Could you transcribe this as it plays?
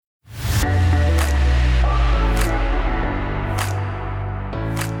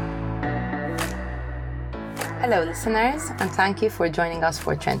Hello listeners, and thank you for joining us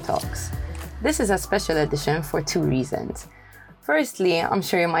for Trend Talks. This is a special edition for two reasons. Firstly, I'm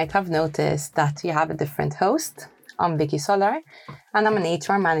sure you might have noticed that we have a different host. I'm Vicky Soler, and I'm an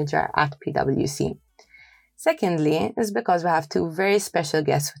HR Manager at PwC. Secondly, is because we have two very special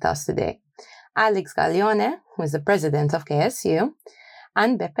guests with us today. Alexandra Gaglione, who is the President of KSU,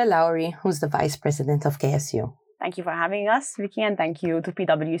 and Beppe Lauri, who's the Vice President of KSU. Thank you for having us, Vicky, and thank you to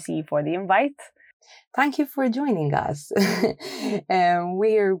PwC for the invite. Thank you for joining us.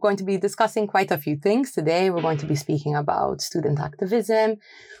 We're going to be discussing quite a few things today. We're going to be speaking about student activism.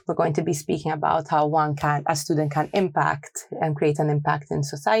 We're going to be speaking about how a student can impact and create an impact in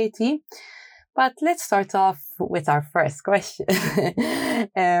society. But let's start off with our first question.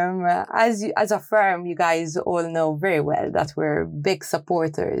 As a firm, you guys all know very well that we're big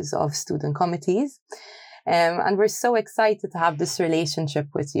supporters of student committees. And we're so excited to have this relationship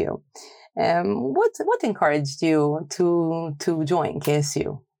with you. What encouraged you to join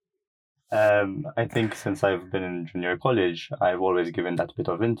KSU? I think since I've been in junior college, I've always given that bit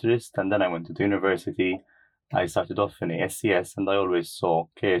of interest. And then I went to university. I started off in ASCS, and I always saw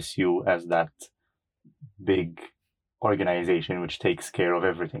KSU as that big organization which takes care of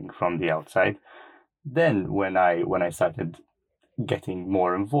everything from the outside. Then when I started getting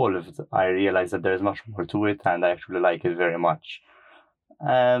more involved, I realized that there's much more to it, and I actually like it very much.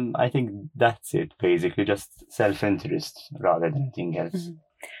 I think that's it, basically, just self-interest rather than anything else. Mm-hmm.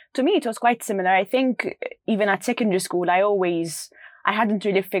 To me, it was quite similar. I think even at secondary school, I hadn't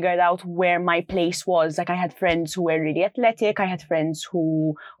really figured out where my place was. Like, I had friends who were really athletic. I had friends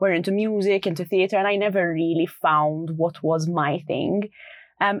who were into music, into theatre, and I never really found what was my thing.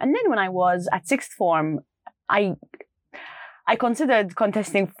 And then when I was at sixth form, I considered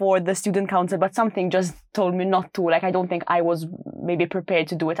contesting for the student council, but something just told me not to. Like, I don't think I was maybe prepared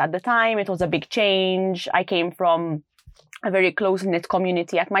to do it at the time. It was a big change. I came from a very close-knit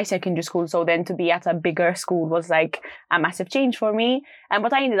community at my secondary school, so then to be at a bigger school was like a massive change for me.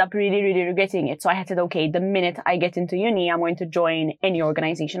 But I ended up really, really regretting it. So I had said, okay, the minute I get into uni, I'm going to join any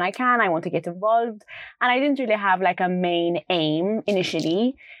organization I can. I want to get involved. And I didn't really have like a main aim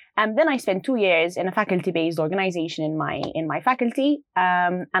initially. And then I spent 2 years in a faculty-based organization in my faculty.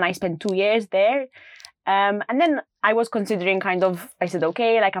 And I spent 2 years there. And then I was considering I said,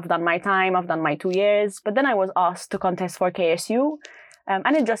 okay, like I've done my time, I've done my 2 years. But then I was asked to contest for KSU.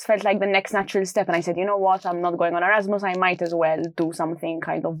 And it just felt like the next natural step. And I said, you know what, I'm not going on Erasmus. I might as well do something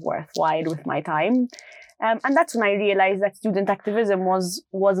kind of worthwhile with my time. And that's when I realized that student activism was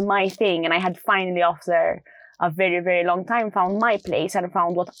my thing. And I had finally, after a very, very long time, found my place and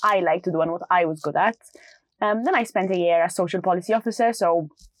found what I like to do and what I was good at. Then I spent a year as social policy officer. So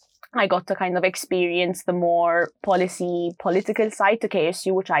I got to kind of experience the more political side to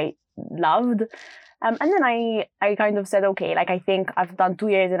KSU, which I loved. And then I kind of said, okay, like I think I've done 2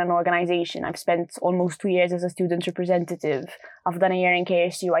 years in an organization. I've spent almost 2 years as a student representative. I've done a year in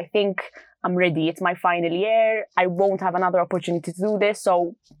KSU. I think I'm ready. It's my final year. I won't have another opportunity to do this.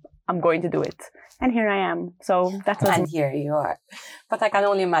 So I'm going to do it. And here I am. So that's what. And here you are. But I can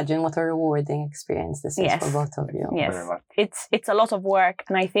only imagine what a rewarding experience this is for both of you. Yes, it's a lot of work,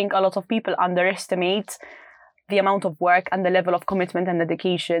 and I think a lot of people underestimate the amount of work and the level of commitment and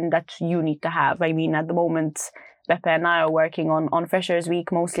dedication that you need to have. I mean, at the moment, Beppe and I are working on Freshers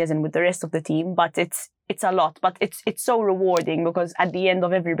Week, mostly as in with the rest of the team, but it's a lot. But it's so rewarding because at the end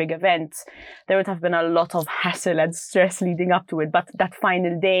of every big event, there would have been a lot of hassle and stress leading up to it. But that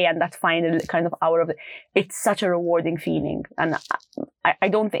final day and that final kind of hour of it, it's such a rewarding feeling. And I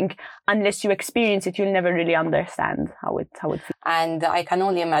don't think, unless you experience it, you'll never really understand how it feels. And I can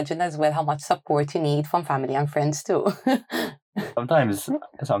only imagine as well how much support you need from family and friends too. Sometimes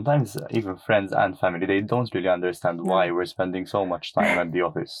even friends and family, they don't really understand why we're spending so much time at the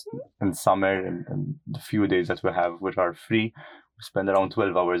office. In summer and the few days that we have which are free, we spend around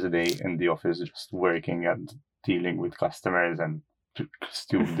 12 hours a day in the office just working and dealing with customers and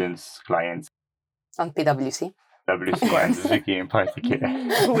students, clients. On PwC. PwC and Vicky in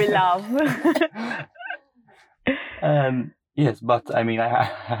particular. We love. Yes, but I mean, I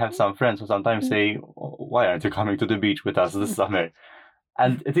have some friends who sometimes say, why aren't you coming to the beach with us this summer?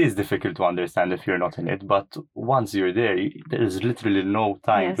 And it is difficult to understand if you're not in it. But once you're there, there's literally no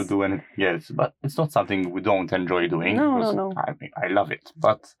time to do anything else. But it's not something we don't enjoy doing. No. I mean, I love it.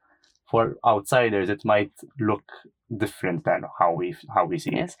 But for outsiders, it might look different than how we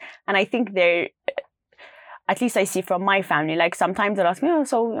see it. And I think at least I see from my family, like sometimes they'll ask me,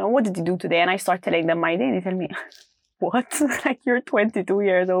 what did you do today? And I start telling them my day and they tell me, what? Like, you're 22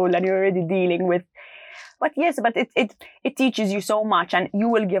 years old and you're already dealing with But yes, but it teaches you so much, and you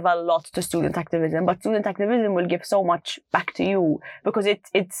will give a lot to student activism, but student activism will give so much back to you, because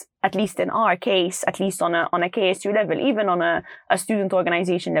it's at least in our case, at least on a KSU level, even on a student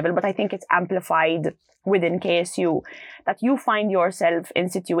organization level, but I think it's amplified within KSU, that you find yourself in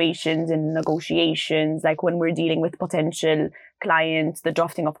situations, in negotiations, like when we're dealing with potential clients, the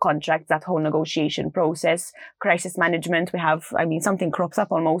drafting of contracts, that whole negotiation process, crisis management. We have, something crops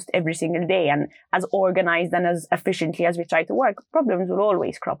up almost every single day, and as organized and as efficiently as we try to work, problems will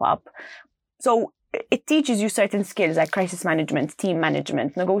always crop up. So it teaches you certain skills like crisis management, team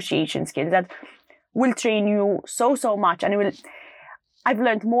management, negotiation skills that will train you so much, and I've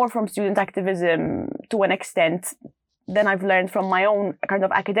learned more from student activism to an extent than I've learned from my own kind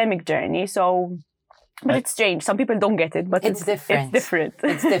of academic journey. So, but it's strange. Some people don't get it, but it's different. It's different.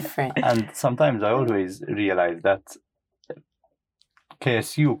 It's different. And sometimes I always realize that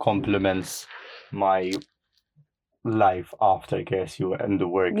KSU complements my life after KSU and the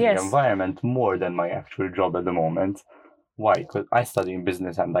working environment more than my actual job at the moment. Why? Because I study in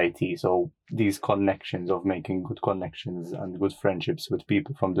business and IT, so these connections of making good connections and good friendships with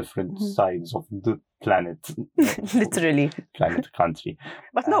people from different sides of the planet. Literally. Planet, country.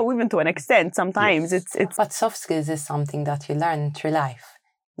 But no, even to an extent, sometimes it's... But soft skills is something that you learn through life.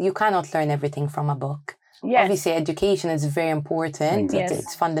 You cannot learn everything from a book. Yes. Obviously, education is very important. Yes.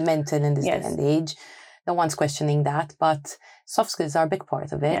 It's fundamental in this day and age. No one's questioning that, but soft skills are a big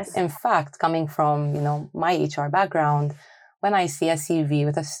part of it. Yes. In fact, coming from, my HR background, when I see a CV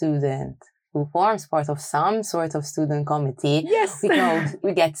with a student who forms part of some sort of student committee,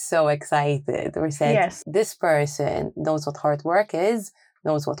 we get so excited. We said, this person knows what hard work is,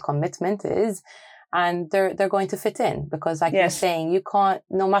 knows what commitment is, and they're going to fit in, because like you're saying, you can't,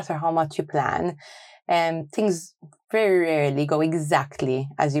 no matter how much you plan, things very rarely go exactly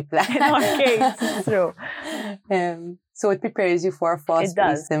as you plan. In our case, it's true. So it prepares you for a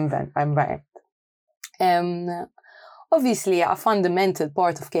fast-paced environment. Obviously, a fundamental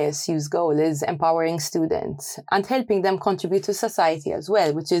part of KSU's goal is empowering students and helping them contribute to society as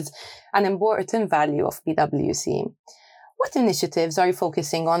well, which is an important value of PwC. What initiatives are you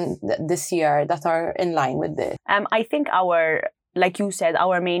focusing on this year that are in line with this? I think like you said,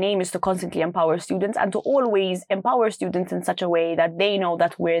 our main aim is to constantly empower students, and to always empower students in such a way that they know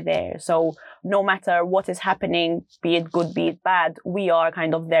that we're there. So no matter what is happening, be it good, be it bad, we are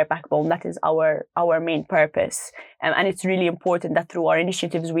kind of their backbone. That is our main purpose. And it's really important that through our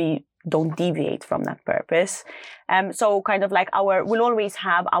initiatives, we don't deviate from that purpose. So kind of like we'll always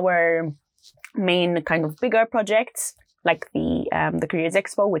have our main kind of bigger projects, like the Careers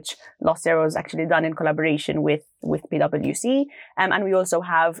Expo, which last year was actually done in collaboration with PwC. And we also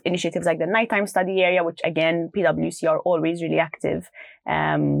have initiatives like the nighttime study area, which again, PwC are always really active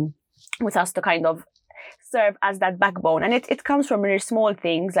with us to kind of serve as that backbone. And it comes from really small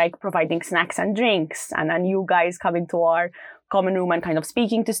things like providing snacks and drinks, and you guys coming to our common room and kind of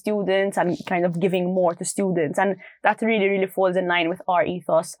speaking to students and kind of giving more to students. And that really, really falls in line with our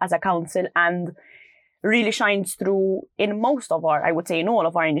ethos as a council, and really shines through in most of our, I would say in all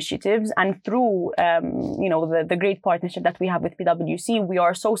of our initiatives, and through, the great partnership that we have with PwC. We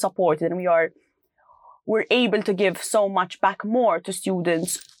are so supported, and we're able to give so much back more to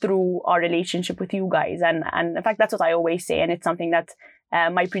students through our relationship with you guys. And in fact, that's what I always say. And it's something that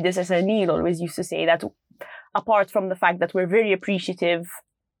my predecessor Neil always used to say, that apart from the fact that we're very appreciative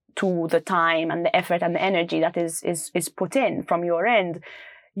to the time and the effort and the energy that is put in from your end,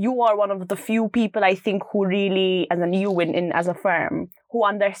 you are one of the few people, I think, who really, as a firm, who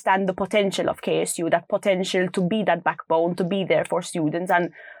understand the potential of KSU, that potential to be that backbone, to be there for students,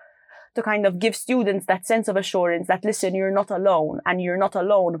 and to kind of give students that sense of assurance that, listen, you're not alone, and you're not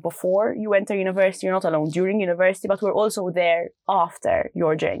alone before you enter university, you're not alone during university, but we're also there after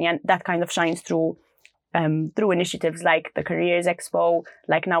your journey. And that kind of shines through initiatives like the Careers Expo,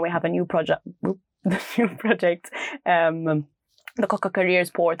 like now we have a new project, the Coca Careers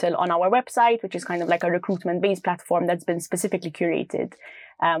portal on our website, which is kind of like a recruitment-based platform that's been specifically curated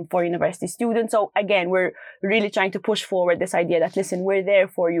for university students. So again, we're really trying to push forward this idea that, listen, we're there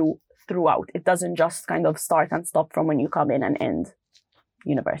for you throughout. It doesn't just kind of start and stop from when you come in and end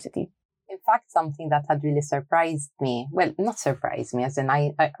university. In fact, something that had really surprised me, well, not surprised me, as in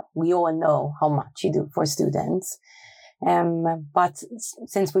we all know how much you do for students. But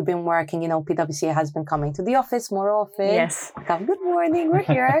since we've been working, PwC has been coming to the office more often. Yes. Good morning, we're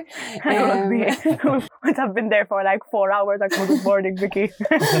here. We have been there for like 4 hours. Good morning, Vicky.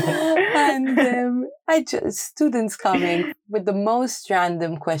 And students coming with the most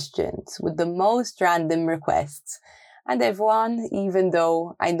random questions, with the most random requests. And everyone, even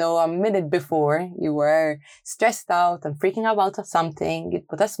though I know a minute before you were stressed out and freaking out about something, you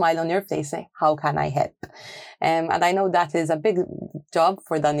put a smile on your face, say, how can I help? And I know that is a big job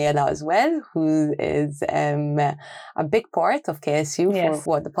for Daniela as well, who is a big part of KSU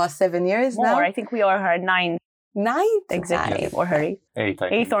for the past 7 years now. I think we are her ninth executive, or her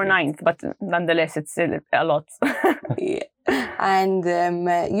eighth or ninth, but nonetheless, it's still a lot. Yeah. And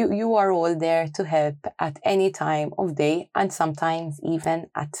you are all there to help at any time of day and sometimes even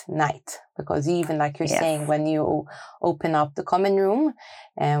at night, because even like you're saying, when you open up the common room,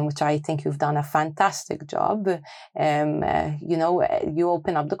 which I think you've done a fantastic job, you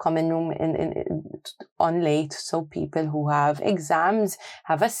open up the common room on late, so people who have exams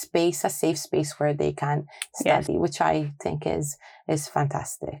have a safe space where they can study, which I think is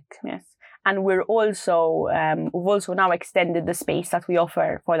fantastic. Yes. And we're also, we've also now extended the space that we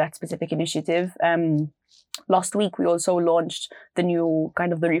offer for that specific initiative. Last week, we also launched the new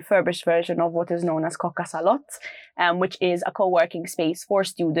kind of the refurbished version of what is known as Coca Salot, which is a co-working space for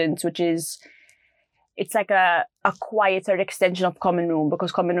students, it's like a quieter extension of Common Room,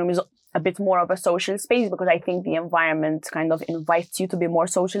 because Common Room is a bit more of a social space, because I think the environment kind of invites you to be more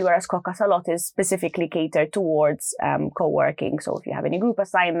social, whereas Coca Salot is specifically catered towards co-working. So if you have any group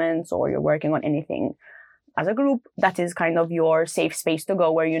assignments or you're working on anything as a group, that is kind of your safe space to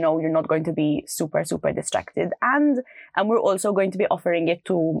go, where you know you're not going to be super, super distracted. And we're also going to be offering it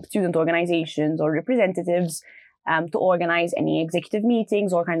to student organizations or representatives to organize any executive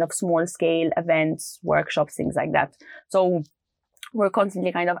meetings or kind of small scale events, workshops, things like that. So we're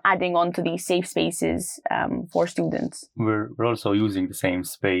constantly kind of adding on to these safe spaces for students. We're also using the same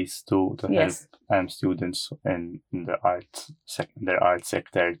space to help students in the art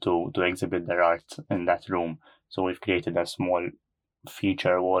sector to exhibit their art in that room. So we've created a small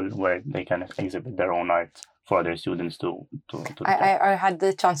feature wall where they can exhibit their own art for other students to I had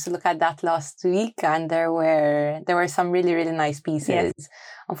the chance to look at that last week, and there were some really, really nice pieces. Yes.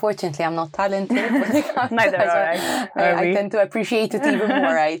 Unfortunately, I'm not talented. Neither are I tend to appreciate it even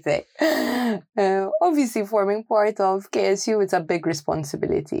more, I think. Obviously, forming part of KSU is a big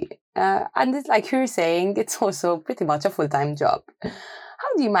responsibility. And it's like you're saying, it's also pretty much a full-time job.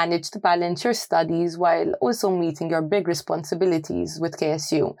 How do you manage to balance your studies while also meeting your big responsibilities with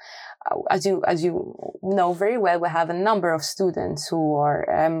KSU? As you know very well, we have a number of students who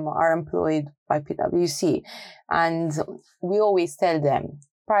are employed by PwC, and we always tell them,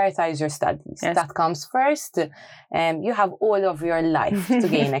 prioritize your studies. Yes. That comes first. You have all of your life to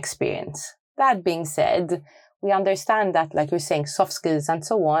gain experience. That being said, we understand that, like you're saying, soft skills and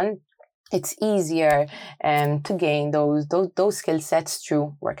so on, it's easier to gain those skill sets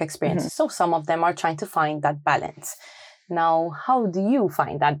through work experience. Mm-hmm. So some of them are trying to find that balance. Now, how do you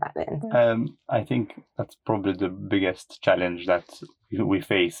find that balance? I think that's probably the biggest challenge that we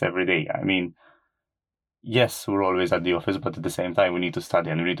face every day. I mean, yes, we're always at the office, but at the same time, we need to study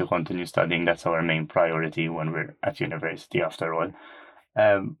and we need to continue studying. That's our main priority when we're at university, after all.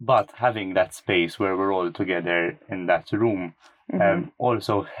 But having that space where we're all together in that room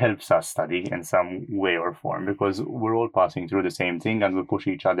also helps us study in some way or form, because we're all passing through the same thing and we push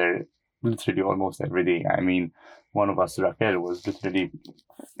each other literally almost every day. I mean, one of us, Raquel, was literally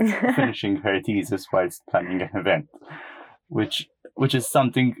finishing her thesis whilst planning an event, which is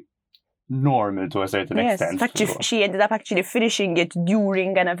something normal to a certain extent. In fact, she ended up actually finishing it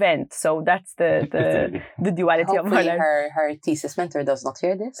during an event. So that's the duality of her life. Her thesis mentor does not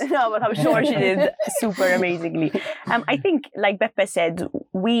hear this. No, but I'm sure she did super amazingly. I think, like Beppe said,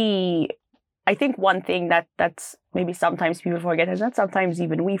 I think one thing that's maybe sometimes people forget, and that sometimes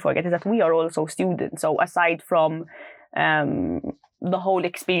even we forget, is that we are also students. So aside from the whole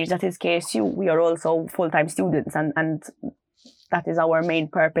experience that is KSU, we are also full-time students, and that is our main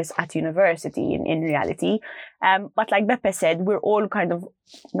purpose at university in reality. But like Beppe said, we're all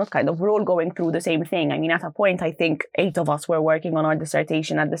we're all going through the same thing. I mean, at a point, I think 8 of us were working on our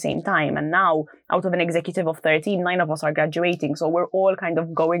dissertation at the same time. And now, out of an executive of 13, 9 of us are graduating. So we're all kind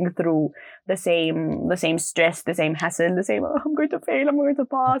of going through the same stress, the same hassle, the same, I'm going to fail, I'm going to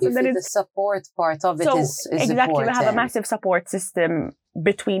pass. And then the support part of it is exactly, important. We have a massive support system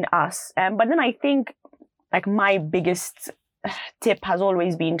between us. But then I think, like, my biggest tip has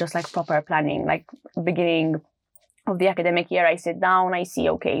always been just like proper planning. Like, beginning of the academic year, I sit down, I see,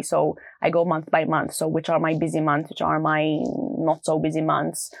 okay, so I go month by month. So which are my busy months, which are my not so busy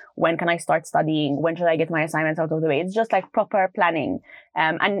months? When can I start studying? When should I get my assignments out of the way? It's just like proper planning.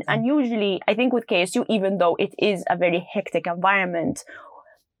 And usually, I think with KSU, even though it is a very hectic environment,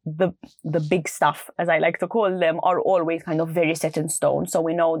 the big stuff, as I like to call them, are always kind of very set in stone. So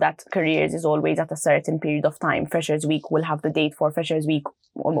we know that careers is always at a certain period of time. Freshers Week will have the date for Freshers Week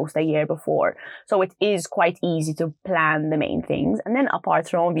almost a year before. So it is quite easy to plan the main things. And then apart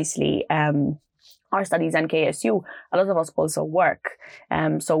from obviously our studies and KSU, a lot of us also work.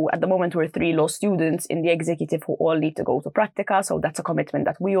 So at the moment, we're 3 law students in the executive who all need to go to practica. So that's a commitment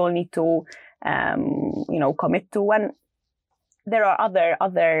that we all need to, commit to. And there are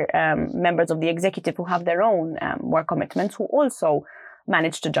other members of the executive who have their own work commitments who also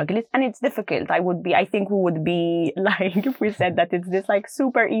manage to juggle it, and it's difficult. I think we would be like if we said that it's this like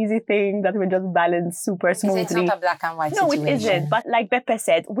super easy thing that we just balance super smoothly. It's not a black and white situation. No, it isn't. But like Beppe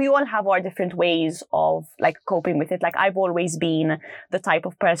said, we all have our different ways of like coping with it. Like I've always been the type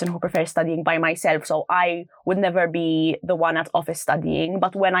of person who prefers studying by myself, so I would never be the one at office studying.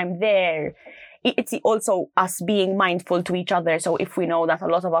 But when I'm there, it's also us being mindful to each other. So if we know that a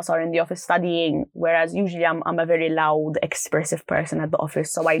lot of us are in the office studying, whereas usually I'm a very loud, expressive person at the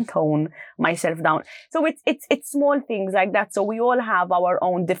office, so I tone myself down. So it's small things like that. So we all have our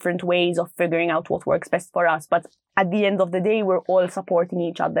own different ways of figuring out what works best for us. But at the end of the day, we're all supporting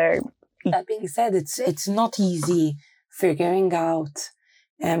each other. That being said, it's not easy figuring out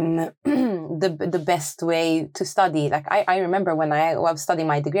the best way to study. Like I remember when I was studying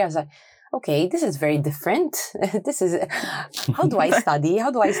my degree, I was like, okay, this is very different. This is, how do I study?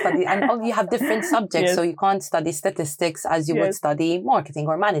 And you have different subjects, yes. So you can't study statistics as you would study marketing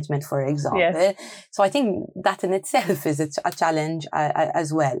or management, for example. Yes. So I think that in itself is a challenge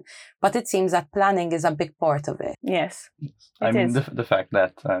as well. But it seems that planning is a big part of it. Yes. I mean, the fact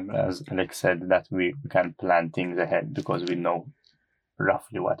that, as Alex said, that we can plan things ahead because we know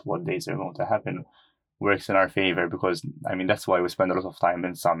roughly what days are going to happen, works in our favor, because I mean that's why we spend a lot of time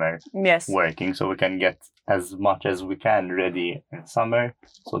in summer working, so we can get as much as we can ready in summer,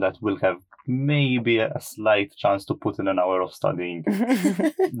 so that we'll have maybe a slight chance to put in an hour of studying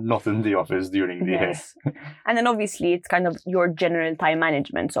not in the office during the year. And then obviously it's kind of your general time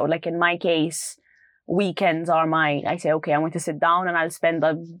management. So like in my case, weekends are I say, okay, I'm going to sit down and I'll spend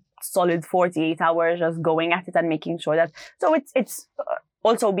a solid 48 hours just going at it and making sure that, so it's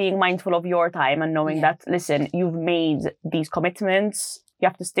also being mindful of your time and knowing that, listen, you've made these commitments, you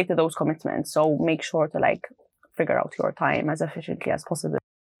have to stick to those commitments. So make sure to like figure out your time as efficiently as possible.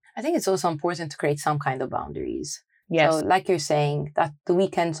 I think it's also important to create some kind of boundaries. Yes. So like you're saying, that the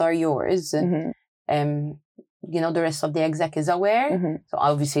weekends are yours. Mm-hmm. The rest of the exec is aware. Mm-hmm. So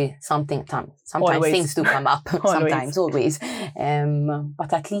obviously sometimes always. Things do come up. Sometimes, always.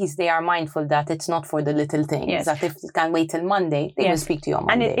 But at least they are mindful that it's not for the little things. Yes. That if it can wait till Monday, they will speak to you on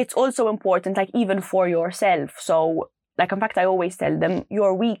Monday. And it's also important, like even for yourself. So like, in fact, I always tell them,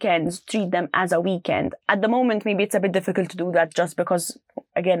 your weekends, treat them as a weekend. At the moment, maybe it's a bit difficult to do that just because,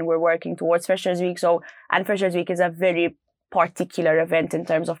 again, we're working towards Freshers Week. And Freshers Week is a very particular event in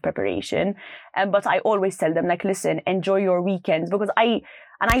terms of preparation. But I always tell them, like, listen, enjoy your weekends, because I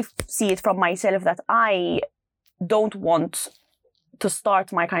see it from myself that I don't want to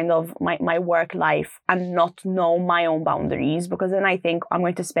start my kind of my work life and not know my own boundaries, because then I think I'm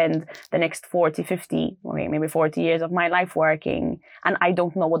going to spend the next 40, 50, maybe 40 years of my life working, and I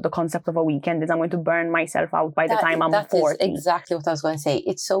don't know what the concept of a weekend is. I'm going to burn myself out by the time I'm 40. That is exactly what I was going to say.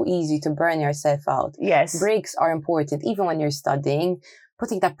 It's so easy to burn yourself out. Yes. Breaks are important, even when you're studying.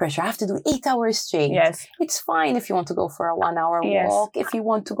 Putting that pressure, I have to do 8 hours straight. Yes. It's fine if you want to go for a 1 hour walk, if you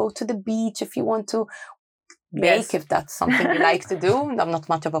want to go to the beach, if you want to bake, if that's something you like to do. I'm not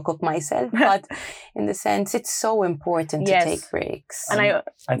much of a cook myself, but in the sense, it's so important to take breaks. And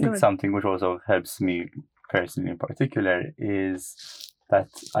I think something which also helps me personally in particular is that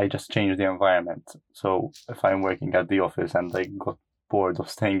I just change the environment. So if I'm working at the office and I got bored of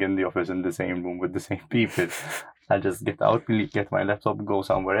staying in the office in the same room with the same people, I just get out, get my laptop, go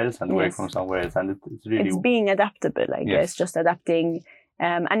somewhere else and work from somewhere else. And it's really... It's being adaptable, I guess, just adapting.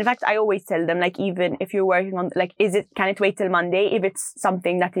 And in fact, I always tell them, like, even if you're working on, like, can it wait till Monday? If it's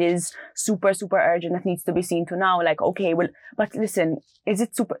something that is super, super urgent that needs to be seen to now, like, okay, well, but listen,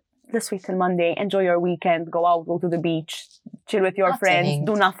 let's wait till Monday, enjoy your weekend, go out, go to the beach, chill with your friends,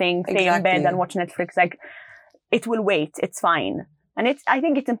 do nothing, stay in bed and watch Netflix. Like, it will wait, it's fine. And I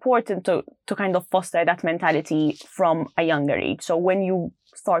think it's important to kind of foster that mentality from a younger age. So when you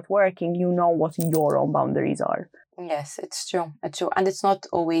start working, you know what your own boundaries are. Yes, it's true. It's true. And it's not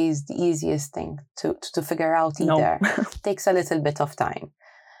always the easiest thing to figure out either. No. It takes a little bit of time.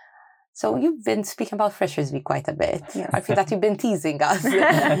 So you've been speaking about Freshers Week quite a bit. Yes. I feel that you've been teasing us.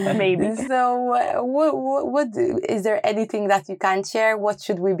 Maybe. So what is there anything that you can share? What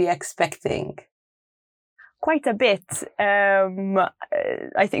should we be expecting? Quite a bit.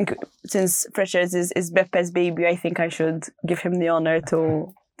 I think since Freshers is Beppe's baby, I think I should give him the honor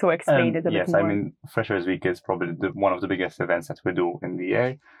to explain it a bit more. Yes, I mean, Freshers Week is probably one of the biggest events that we do in the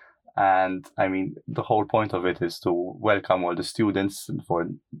year. And I mean, the whole point of it is to welcome all the students for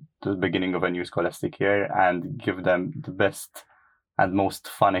the beginning of a new scholastic year and give them the best and most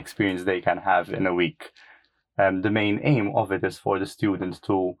fun experience they can have in a week. The main aim of it is for the students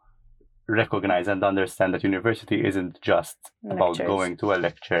to recognize and understand that university isn't just about going to a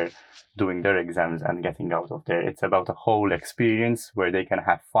lecture, doing their exams and getting out of there. It's about a whole experience where they can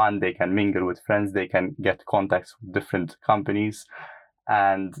have fun, they can mingle with friends, they can get contacts with different companies.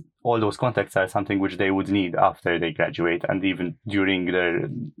 And all those contacts are something which they would need after they graduate and even during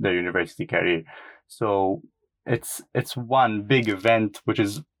their university career. So it's one big event which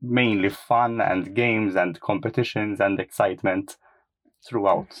is mainly fun and games and competitions and excitement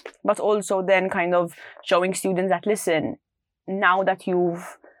throughout. But also then kind of showing students that, listen, now that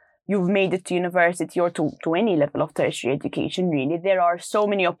you've made it to university or to any level of tertiary education, really, there are so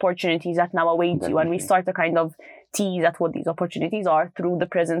many opportunities that now await you. And we start to kind of tease at what these opportunities are through the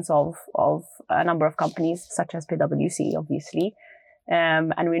presence of a number of companies, such as PwC, obviously.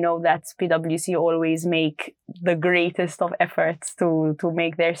 And we know that PwC always make the greatest of efforts to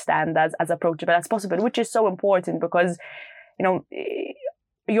make their stand as approachable as possible, which is so important because, you know,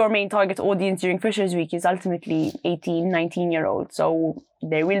 your main target audience during Freshers Week is ultimately 18, 19-year-olds. So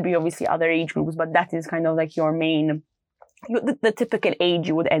there will be obviously other age groups, but that is kind of like your main, the typical age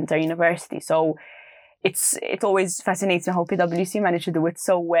you would enter university. So it always fascinates me how PwC managed to do it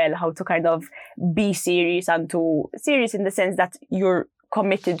so well, how to kind of be serious serious in the sense that you're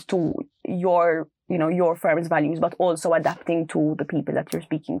committed to your firm's values, but also adapting to the people that you're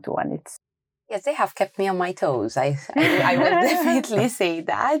speaking to. And it's... Yes, they have kept me on my toes. I will definitely say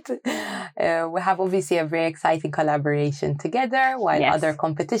that. We have obviously a very exciting collaboration together, while other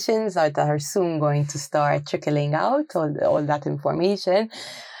competitions are soon going to start trickling out, all that information.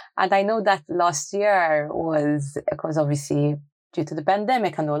 And I know that last year was obviously due to the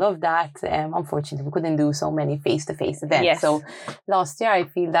pandemic and all of that, unfortunately, we couldn't do so many face-to-face events. Yes. So last year, I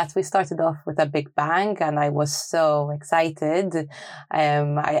feel that we started off with a big bang and I was so excited.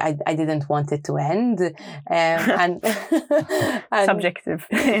 I didn't want it to end. And subjective.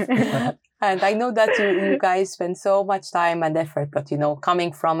 And I know that you guys spend so much time and effort, but, you know,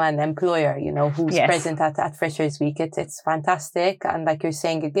 coming from an employer, you know, who's present at Freshers Week, it's fantastic. And like you're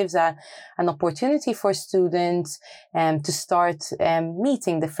saying, it gives an opportunity for students to start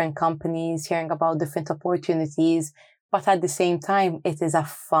meeting different companies, hearing about different opportunities. But at the same time, it is a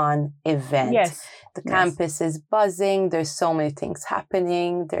fun event. Yes. The campus is buzzing. There's so many things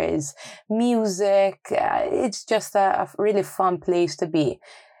happening. There is music. It's just a really fun place to be.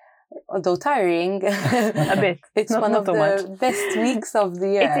 Although tiring a bit, it's one of the best weeks of the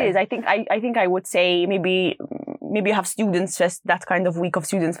year. It is. I think I would say maybe you have Students Fest. That kind of week of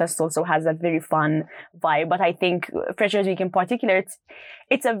Students Fest also has that very fun vibe. But I think Freshers Week in particular,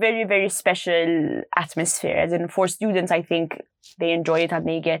 it's a very, very special atmosphere. As in, for students, I think they enjoy it and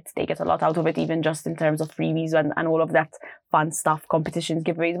they get a lot out of it, even just in terms of freebies and all of that fun stuff, competitions,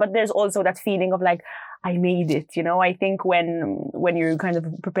 giveaways. But there's also that feeling of like, I made it, you know. I think when you're kind of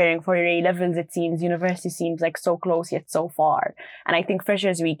preparing for your A-levels, university seems like so close yet so far. And I think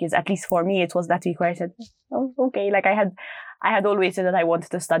Freshers Week is, at least for me, it was that week where I said, oh, okay. Like I had always said that I wanted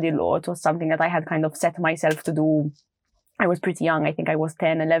to study law. It was something that I had kind of set myself to do. I was pretty young. I think I was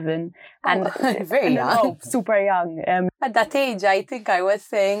 10, 11. And very young. No, super young. At that age, I think I was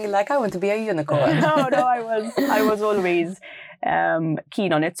saying, like, I want to be a unicorn. No, I was always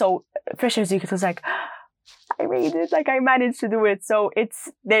keen on it. So Freshers Week, it was like, I made it, like I managed to do it. So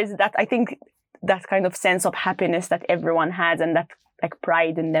there's that, I think that kind of sense of happiness that everyone has and that like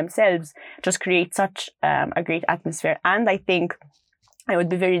pride in themselves just creates such a great atmosphere. And I think I would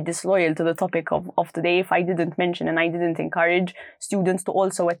be very disloyal to the topic of today if I didn't mention and I didn't encourage students to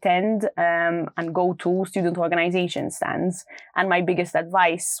also attend and go to student organization stands. And my biggest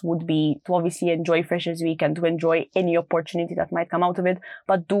advice would be to obviously enjoy Freshers Week and to enjoy any opportunity that might come out of it.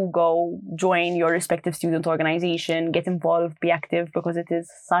 But do go join your respective student organization, get involved, be active, because it is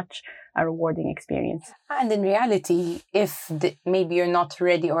such a rewarding experience. And in reality, if maybe you're not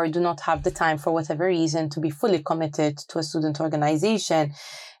ready or do not have the time for whatever reason to be fully committed to a student organization,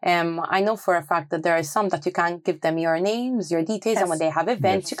 I know for a fact that there are some that you can give them your names, your details, and when they have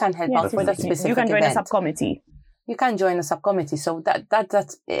events, you can help out with a specific You can join event. a subcommittee. You can join a subcommittee. So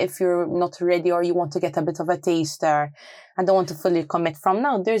that if you're not ready or you want to get a bit of a taster and don't want to fully commit from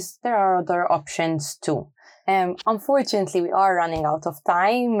now, there are other options too. Unfortunately, we are running out of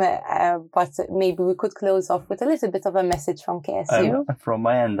time, but maybe we could close off with a little bit of a message from KSU. From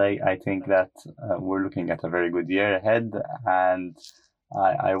my end, I think that we're looking at a very good year ahead, and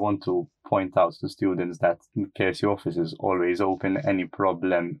I want to point out to students that KSU office is always open. Any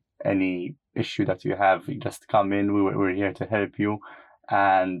problem, any issue that you have, you just come in. We're here to help you,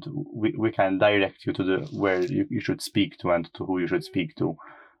 and we can direct you to where you should speak to and to who you should speak to.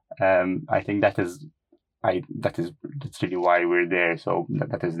 I think that's really why we're there. So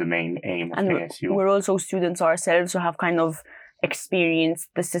that is the main aim of KSU. We're also students ourselves who have kind of experienced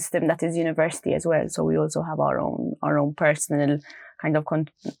the system that is university as well. So we also have our own personal kind of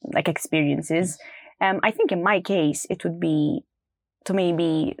experiences. I think in my case, it would be to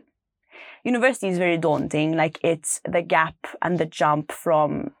maybe university is very daunting. Like it's the gap and the jump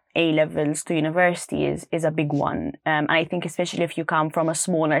from A levels to university is a big one. And I think especially if you come from a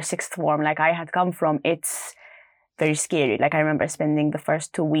smaller sixth form like I had come from, it's very scary. Like I remember spending the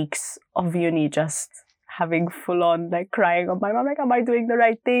first 2 weeks of uni just having full on crying on my mom, am I doing the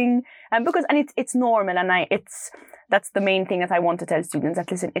right thing? And it's normal, and that's the main thing that I want to tell students, that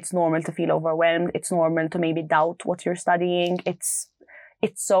listen, it's normal to feel overwhelmed. It's normal to maybe doubt what you're studying. It's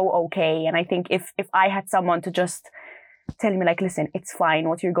so okay. And I think if I had someone to just tell me listen, it's fine,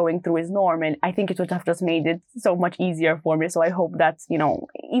 what you're going through is normal, I think it would have just made it so much easier for me. So I hope that,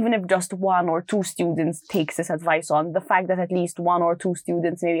 even if just 1 or 2 students takes this advice on, the fact that at least 1 or 2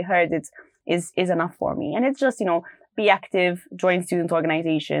 students maybe heard it is enough for me. And it's just, be active, join student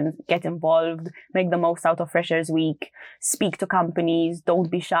organizations, get involved, make the most out of Freshers Week, speak to companies,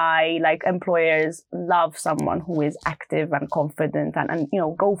 don't be shy. Employers love someone who is active and confident and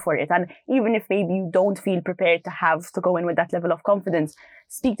go for it. And even if maybe you don't feel prepared to have to go in with that level of confidence,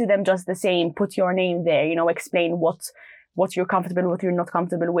 speak to them just the same, put your name there, explain what you're comfortable with, what you're not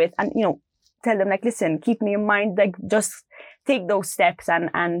comfortable with, and, tell them listen, keep me in mind, just take those steps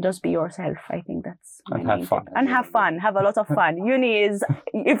and just be yourself. I think that's and have fun. And have fun. Have a lot of fun. Uni is,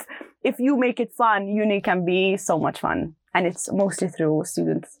 if you make it fun, uni can be so much fun. And it's mostly through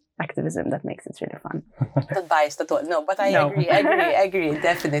student activism that makes it really fun. Not biased at all. No, but I agree.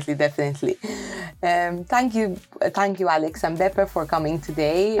 Definitely. Thank you, Alex and Beppe, for coming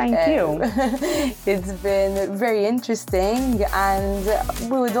today. Thank you. It's been very interesting, and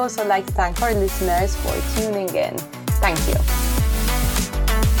we would also like to thank our listeners for tuning in. Thank you.